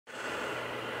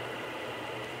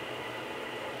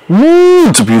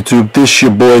What's up, YouTube? This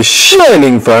your boy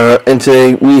Shining Fire, and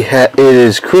today it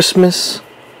is Christmas.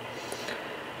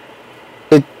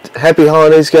 Happy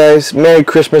holidays, guys. Merry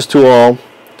Christmas to all.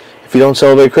 If you don't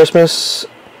celebrate Christmas,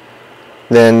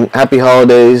 then happy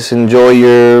holidays. Enjoy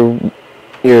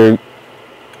enjoy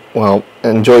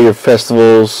your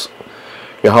festivals,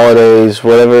 your holidays,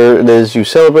 whatever it is you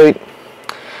celebrate.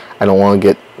 I don't want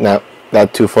to get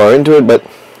not too far into it, but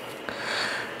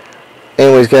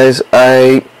anyways, guys,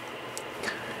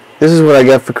 this is what I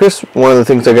got for Christmas. One of the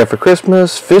things I got for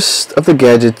Christmas: Fists of the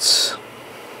Gadgets.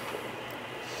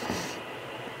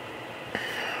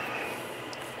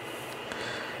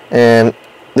 And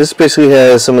this basically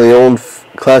has some of the old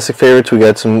classic favorites. We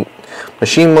got some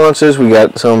machine monsters. We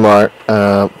got some of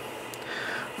our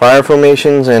fire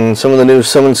formations, and some of the new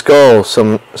summon skull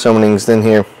summonings in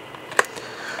here.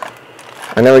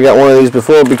 I never got one of these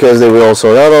before because they were all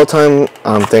sold out all the time.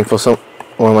 I'm thankful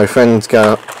one of my friends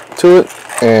got to it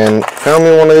and found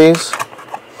me one of these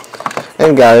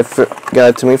and got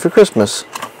it to me for Christmas.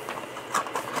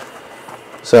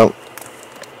 So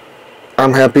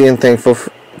I'm happy and thankful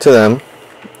to them.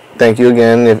 Thank you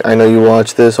again. I know you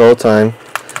watch this all the time.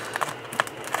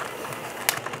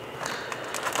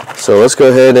 So let's go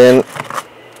ahead and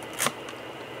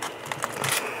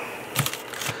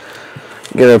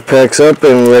get our packs up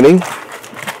and ready.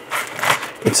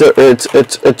 It's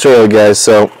early, guys,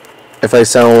 so if I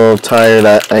sound a little tired,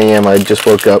 I am. I just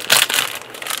woke up.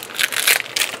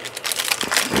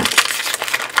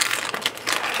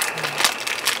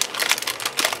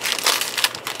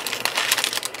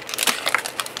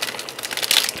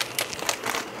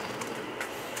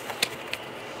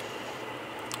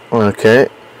 Okay.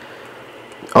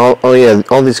 Oh yeah,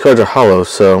 all these cards are hollow,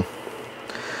 so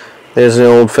there's an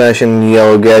old-fashioned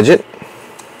yellow gadget.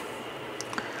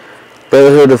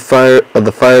 Brotherhood of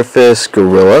the Fire Fist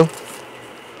Gorilla.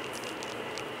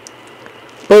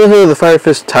 Brotherhood of the Fire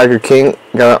Fist Tiger King.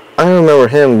 I remember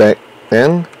him back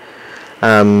then.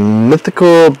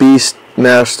 Mythical Beast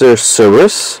Master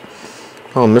Cerberus.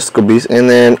 Oh, Mystical Beast. And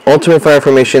then Ultimate Fire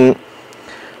Formation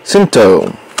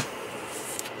Sinto.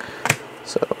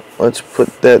 So let's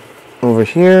put that over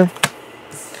here.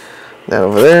 That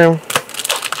over there.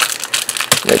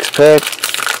 Next pack.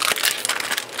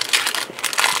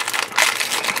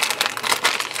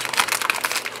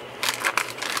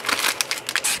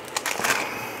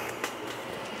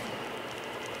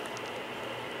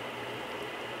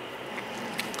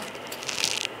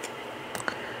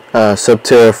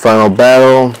 Subterra Final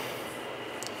Battle.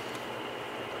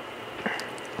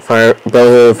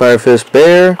 Brotherhood of Fire Fist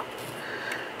Bear.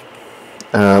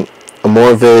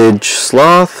 Amorvage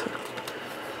Sloth.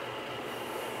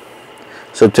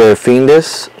 Subterra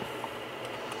Fiendus.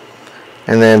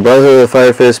 And then Brotherhood of the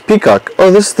Fire Fist Peacock.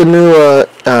 Oh, this is the new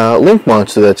Link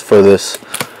monster that's for this.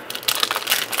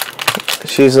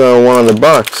 She's one on the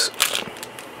box.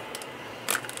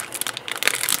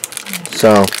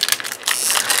 So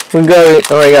we already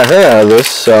got her out of this,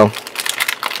 so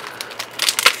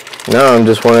now I'm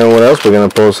just wondering what else we're going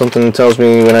to pull. Something tells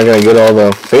me we're not going to get all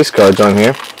the face cards on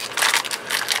here.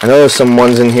 I know there's some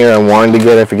ones in here I wanted to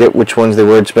get. I forget which ones they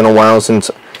were. It's been a while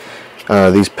since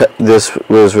this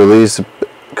was released a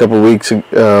couple weeks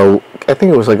ago. I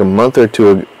think it was like a month or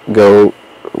two ago,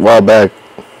 a while back.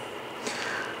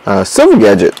 Silver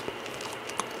Gadget.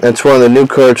 That's one of the new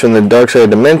cards from the Dark Side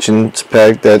Dimensions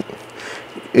pack that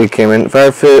it came in.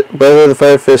 Brotherhood of the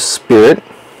Fire Fist Spirit.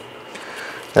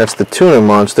 That's the Tuna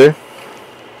monster.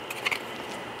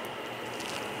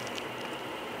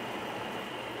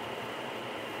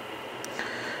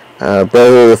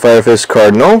 Brotherhood of the Fire Fist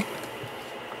Cardinal.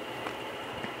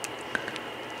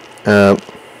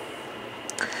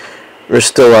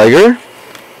 Ristoliger.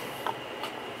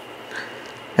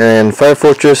 And Fire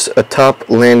Fortress Atop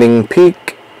Landing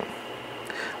Peak.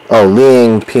 Oh,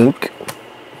 Liang Pink.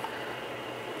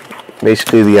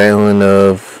 Basically the island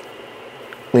of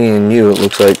Lian-Yu, it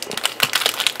looks like.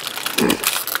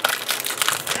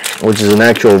 Which is an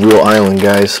actual real island,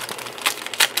 guys.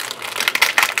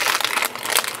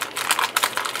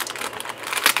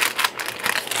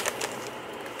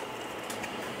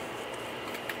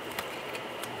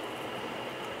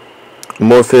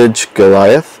 Morphage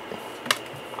Goliath.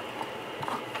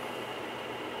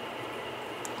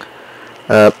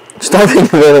 Starving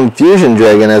Venom Fusion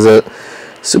Dragon as a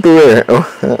super rare,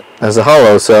 as a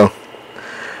hollow, so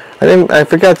I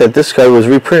forgot that this card was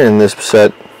reprinted in this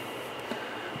set.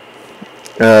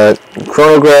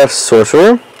 Chronograph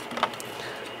Sorcerer.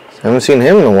 Haven't seen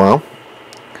him in a while.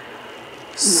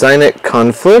 Cynet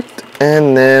Conflict,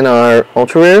 and then our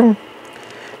ultra rare,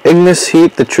 Ignis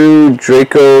Heat, the True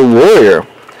Draco Warrior.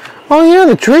 Oh yeah,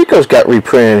 the Dracos got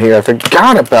reprinted here. I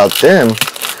forgot about them.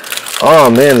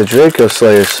 Oh man, the Draco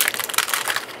Slayers.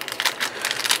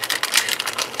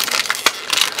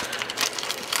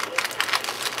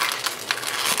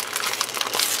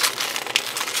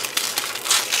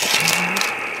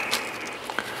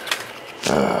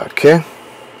 Okay.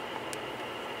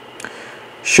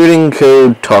 Shooting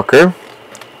Code Talker.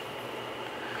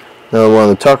 Another one of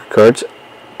the Talker cards.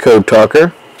 Code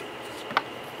Talker.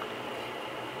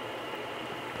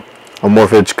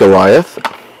 Amorphage Goliath.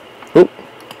 Oop.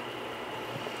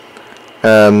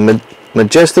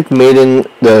 Majestic Maiden,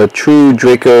 the True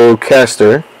Draco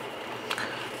Caster.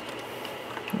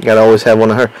 You gotta always have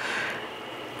one of her.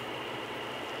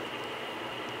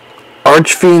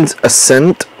 Archfiend's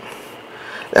Ascent.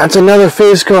 That's another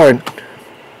face card.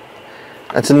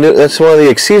 That's one of the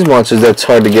Xyz monsters that's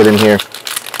hard to get in here.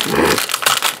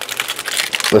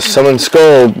 The Summon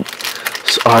Skull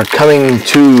are coming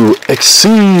to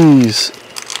Xyz.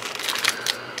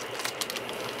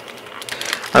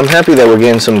 I'm happy that we're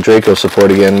getting some Draco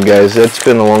support again, guys. It's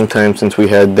been a long time since we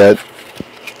had that.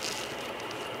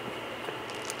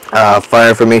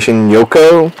 Fire Formation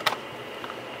YuGiOh.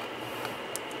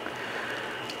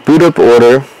 Boot Up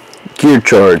Order. Gear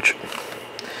Charge.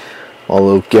 All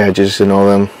those gadgets and all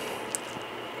them.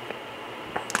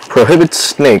 Prohibit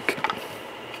Snake.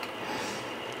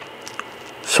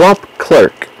 Swap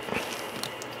Clerk.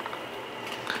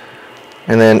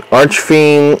 And then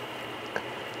Archfiend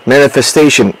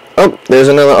Manifestation. Oh, there's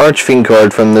another Archfiend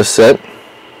card from this set.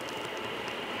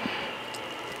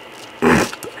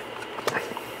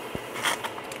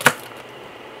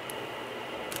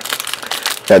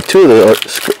 Got two of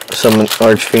the some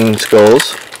Archfiend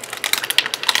skulls.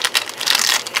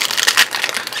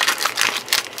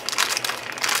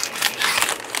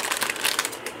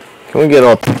 Can we get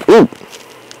all... Ooh!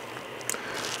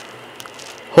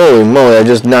 Holy moly, I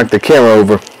just knocked the camera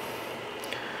over.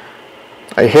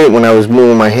 I hate when I was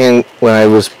moving my hand when I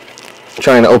was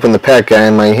trying to open the pack guy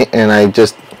and I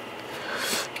just...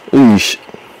 Oosh.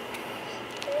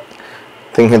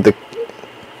 Thing hit the...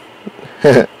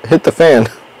 hit the fan.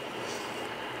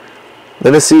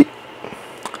 Let us see.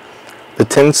 The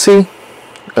Tensei?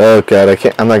 Oh god,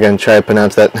 I'm not gonna try to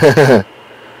pronounce that.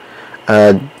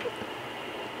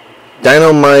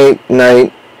 Dynamite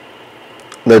Knight,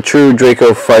 the True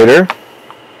Draco Fighter.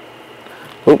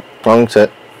 Oop, wrong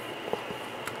set.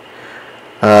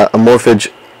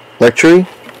 Amorphage Lectury.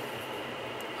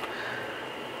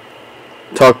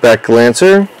 Talkback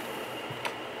Lancer.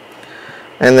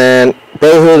 And then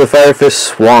Brotherhood of the Fire Fist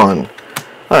Swan.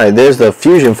 Alright, there's the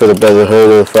fusion for the Brotherhood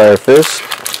of the Fire Fist.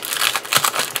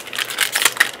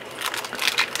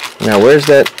 Now, where's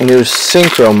that new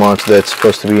Synchro monster that's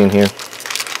supposed to be in here?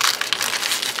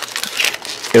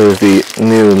 It was the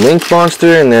new Link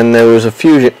monster, and then there was a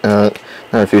fusion, not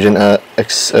a fusion,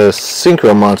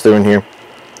 Synchro monster in here.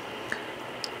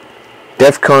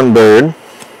 Defcon Bird.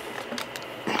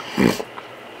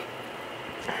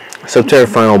 Subterra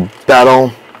Final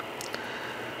Battle.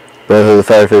 Brotherhood of the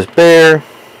Fire Fist Bear.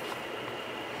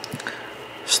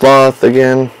 Sloth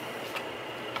again.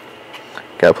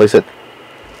 Gotta place it.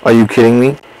 Are you kidding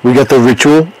me? We got the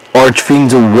Ritual.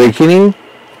 Archfiend's Awakening.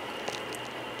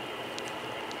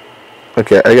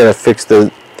 Okay, I gotta fix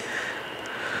the...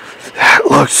 That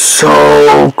looks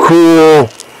so cool.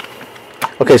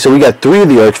 Okay, so we got three of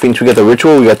the Archfiends. We got the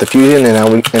Ritual, we got the Fusion, and now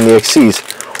and the Xyz.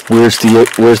 Where's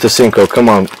the Synchro? Come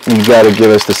on, you gotta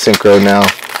give us the Synchro now.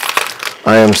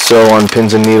 I am so on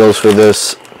pins and needles for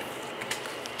this.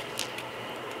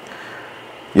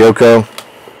 Yoko.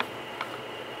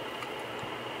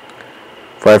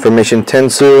 Fire Formation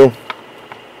Tensu.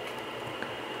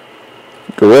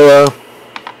 Gorilla.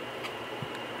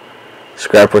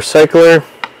 Scrap Recycler.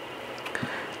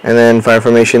 And then Fire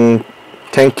Formation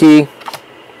Tenki.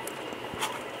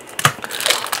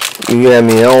 You got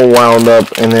me all wound up,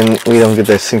 and then we don't get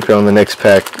that Synchro in the next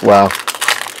pack. Wow.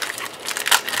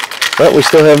 But we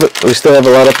still have a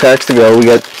lot of packs to go. We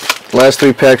got last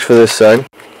 3 packs for this side.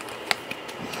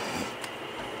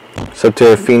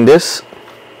 Subterra Fiendus.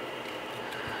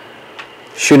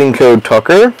 Shooting Code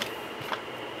Talker.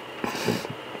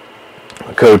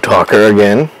 Code Talker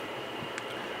again.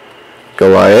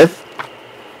 Goliath.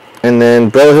 And then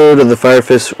Brotherhood of the Fire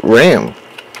Fist Ram.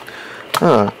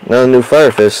 Ah, another new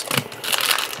Fire Fist.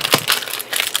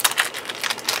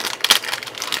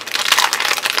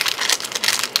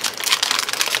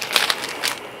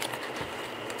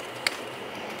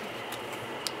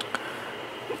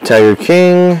 Tiger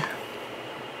King.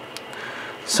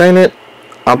 Sign It.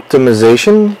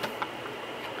 Optimization.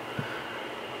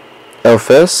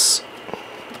 Elphase,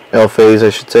 I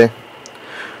should say.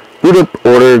 Boot up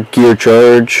order gear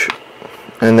charge,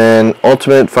 and then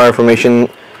ultimate fire formation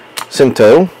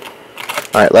Sympto.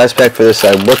 Alright, last pack for this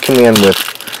side. What can we end with?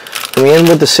 Can we end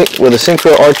with the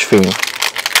Synchro Archfiend?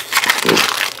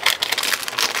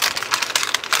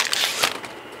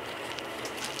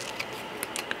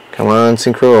 Come on,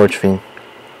 Synchro Archfiend.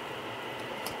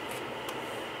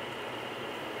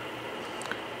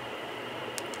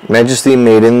 Majesty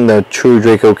Maiden, the True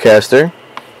Draco Caster.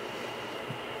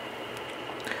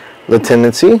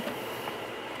 Lieutenancy.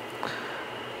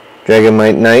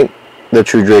 Dragonite Knight, the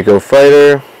True Draco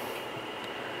Fighter.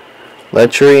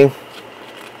 Lechery.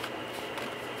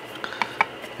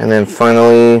 And then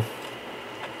finally,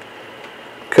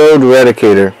 Code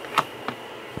Eradicator.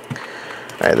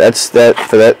 Alright, that's that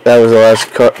for that. That was the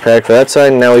last pack for that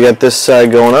side. Now we got this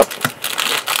side going up.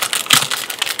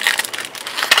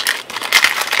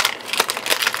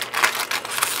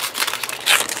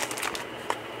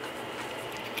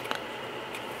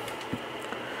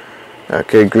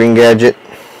 Okay, Green Gadget,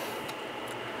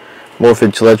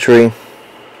 Morphage Lechery,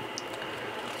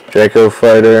 Draco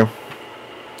Fighter,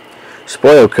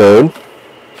 Spoil Code,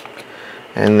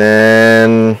 and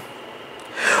then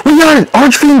we got it!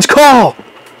 Archfiend's Call!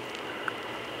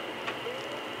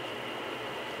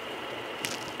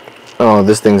 Oh,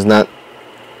 this thing's not.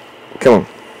 Come on.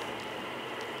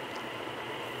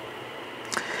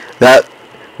 That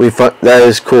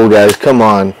is cool, guys. Come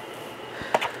on.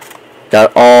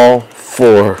 Got all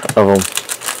 4 of them.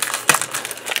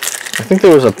 I think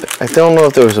there was I don't know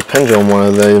if there was a Pendulum one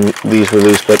of these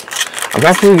released, but I'm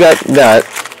happy we got that.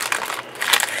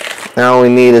 Now all we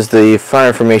need is the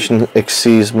Fire Formation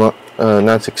Synchro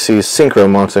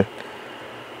monster.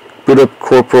 Boot up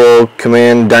Corporal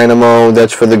Command Dynamo.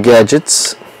 That's for the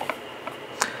gadgets.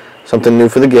 Something new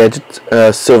for the gadget.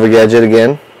 Silver Gadget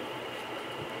again.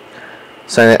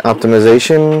 Silent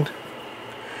Optimization.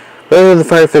 The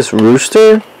Fire Fist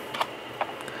Rooster.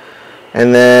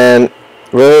 And then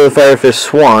the Fire Fist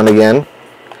Swan again.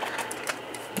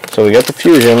 So we got the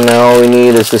fusion. Now all we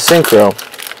need is the Synchro.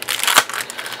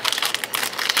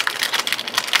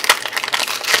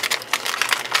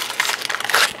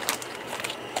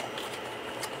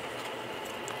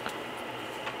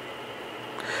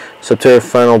 Subterra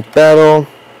Final Battle.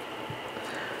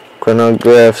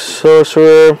 Chronograph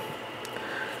Sorcerer.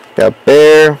 Got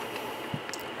Bear.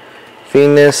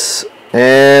 Venus.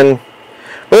 And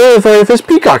Fire Fist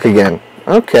Peacock again.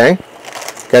 Okay.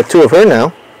 Got 2 of her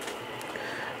now.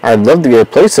 I'd love to get a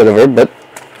playset of her, but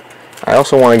I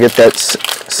also want to get that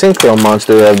Synchro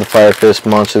monster of the Fire Fist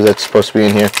monster that's supposed to be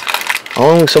in here.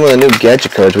 Along with some of the new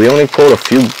gadget cards. We only pulled a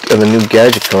few of the new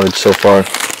gadget cards so far.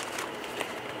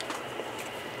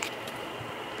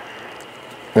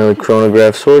 Another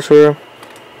Chronograph Sorcerer.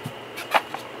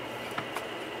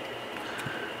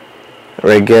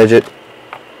 Red Gadget.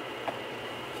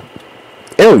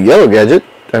 Oh, Yellow Gadget.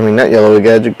 I mean, not Yellow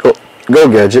Gadget. Go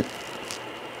Gadget.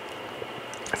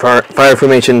 Fire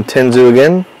Formation Tenzu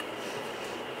again.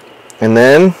 And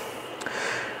then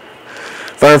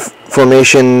Fire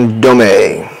Formation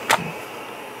Dome.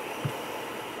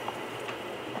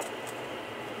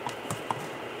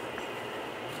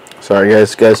 Sorry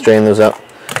guys, drain those out.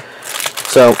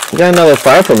 So, we got another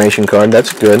Fire Formation card,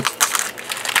 that's good.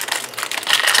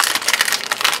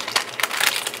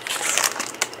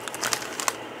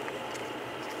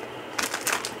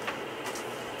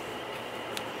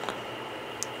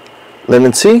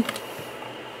 Lemon Sea,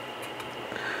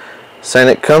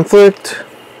 Silent Conflict,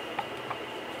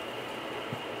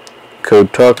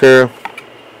 Code Talker,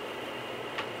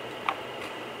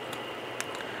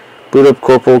 Boot up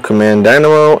Corporal Command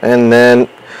Dynamo, and then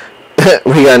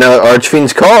we got another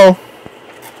Archfiend's Call.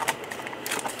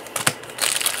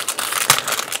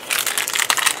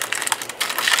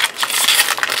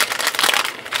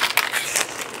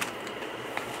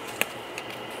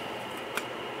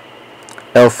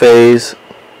 Alphase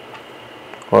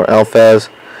or Alphaz,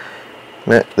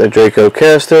 the Draco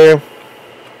Caster,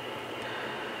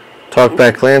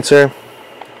 Talkback Lancer,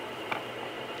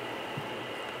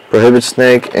 Prohibit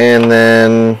Snake, and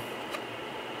then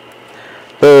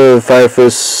Fire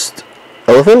Fist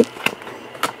Elephant.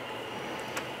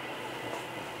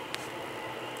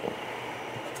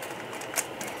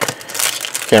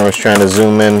 Camera's trying to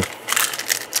zoom in.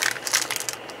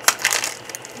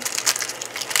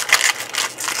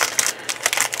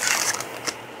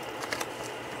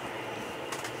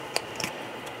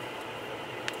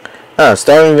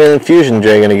 Starving Infusion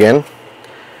Dragon again.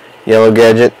 Yellow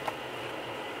Gadget.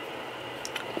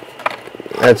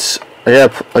 That's I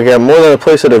got more than a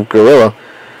playset of Gorilla.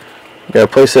 Got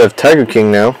a playset of Tiger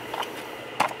King now.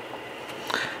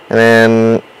 And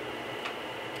then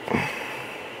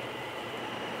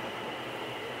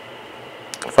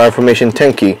Fire Formation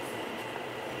Tenki.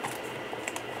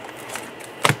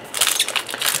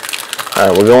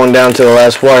 Alright, we're going down to the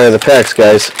last wire of the packs,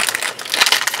 guys.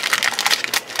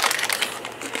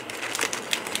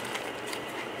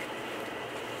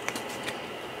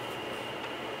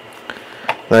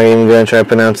 Not even going to try to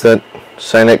pronounce that.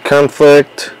 Cynet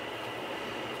Conflict.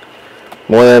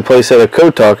 More than a playset of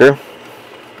Code Talker.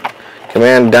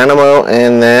 Command Dynamo,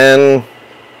 and then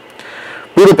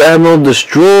Boot Up Admiral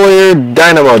Destroyer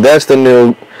Dynamo. That's the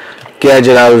new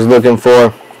gadget I was looking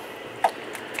for.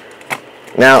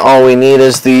 Now all we need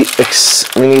is the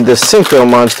Synchro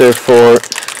monster for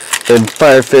the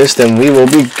Fire Fist, and we will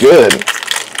be good.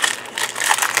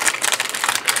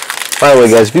 By the way,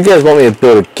 guys, if you guys want me to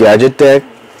build a gadget deck,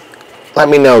 let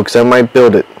me know, because I might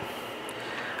build it.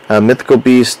 Mythical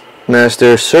Beast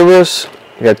Master Cerberus.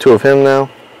 We got 2 of him now.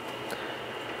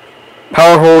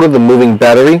 Power Holder, the Moving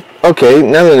Battery. Okay,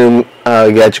 another new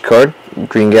gadget card.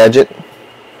 Green Gadget.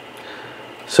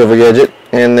 Silver Gadget.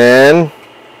 And then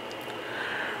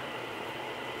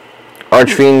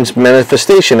Archfiend's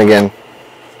Manifestation again.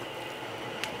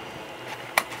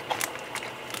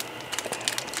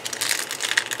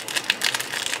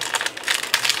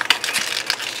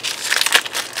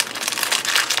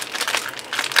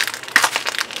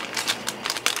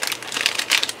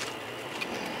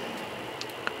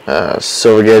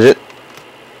 Silver Gadget.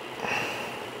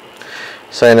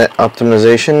 Cynet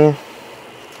Optimization.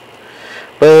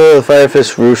 The Fire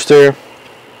Fist Rooster.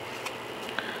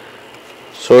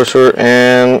 Sorcerer,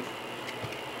 and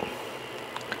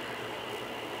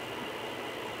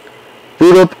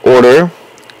Boot Up Order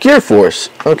Gear Force.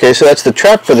 Okay, so that's the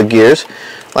trap for the gears.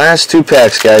 Last 2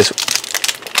 packs, guys.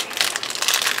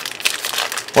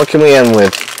 What can we end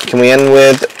with? Can we end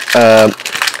with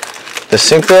the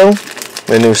Synchro?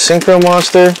 The new Synchro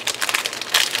monster?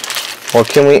 Or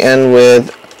can we end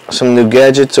with some new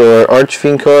gadgets or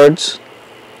Archfiend cards?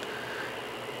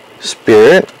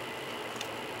 Spirit.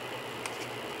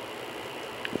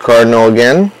 Cardinal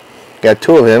again. Got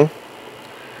 2 of him.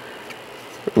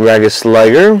 Ragus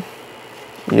Liger.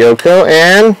 Yoko.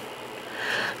 And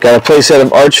got a playset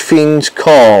of Archfiend's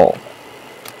Call.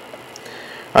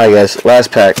 Alright, guys.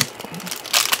 Last pack.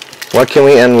 What can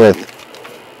we end with?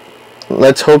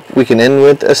 Let's hope we can end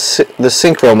with the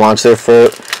Synchro monster for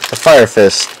the Fire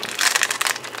Fist.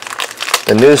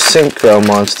 The new Synchro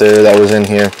monster that was in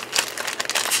here.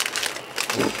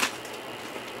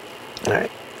 Alright.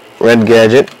 Red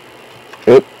Gadget.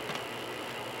 Oop.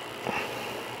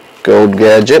 Gold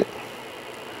Gadget.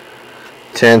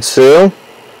 Tansu.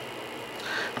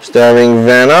 Starving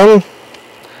Venom.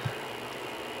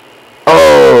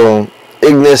 Oh!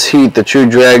 Ignis Heat, the true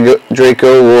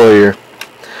Draco Warrior.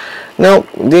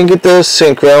 Nope, didn't get the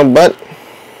Synchro, but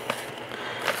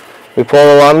we pulled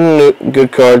a lot of new,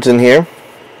 good cards in here.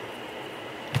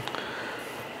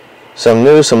 Some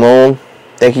new, some old.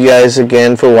 Thank you guys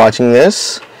again for watching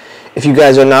this. If you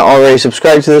guys are not already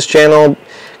subscribed to this channel,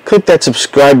 click that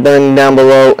subscribe button down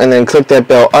below and then click that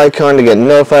bell icon to get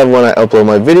notified when I upload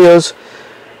my videos.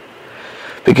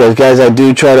 Because guys, I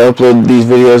do try to upload these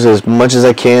videos as much as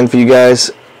I can for you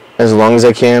guys, as long as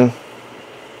I can.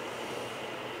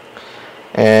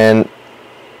 And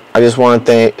I just want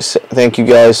to thank you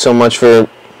guys so much for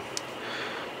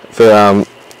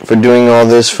doing all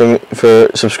this, for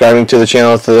subscribing to the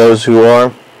channel, to those who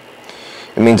are.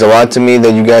 It means a lot to me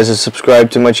that you guys have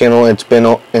subscribed to my channel. It's been,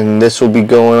 and this will be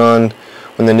going on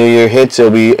when the new year hits. It'll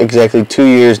be exactly 2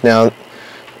 years now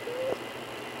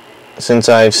since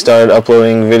I've started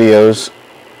uploading videos,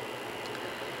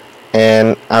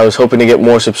 and I was hoping to get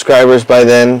more subscribers by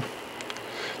then,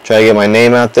 try to get my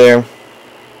name out there,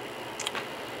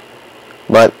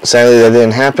 but sadly that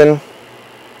didn't happen.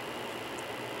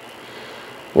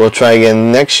 We'll try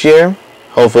again next year.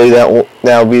 Hopefully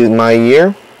that'll be my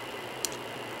year.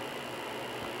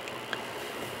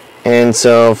 And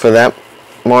so for that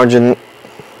margin,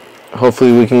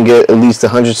 hopefully we can get at least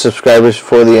 100 subscribers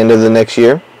before the end of the next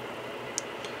year.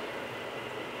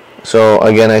 So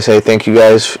again, I say thank you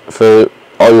guys for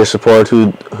all your support,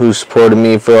 who supported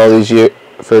me for all these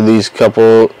for these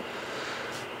couple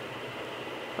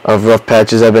of rough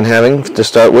patches I've been having to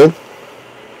start with.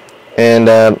 And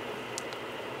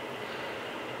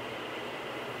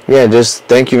yeah, just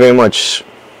thank you very much.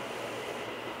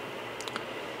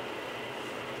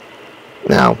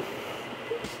 Now,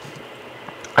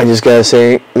 I just gotta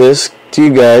say this to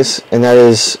you guys, and that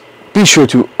is, be sure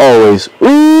to always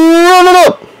run it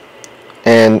up!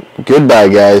 And goodbye,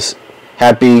 guys.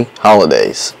 Happy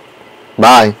holidays.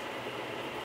 Bye.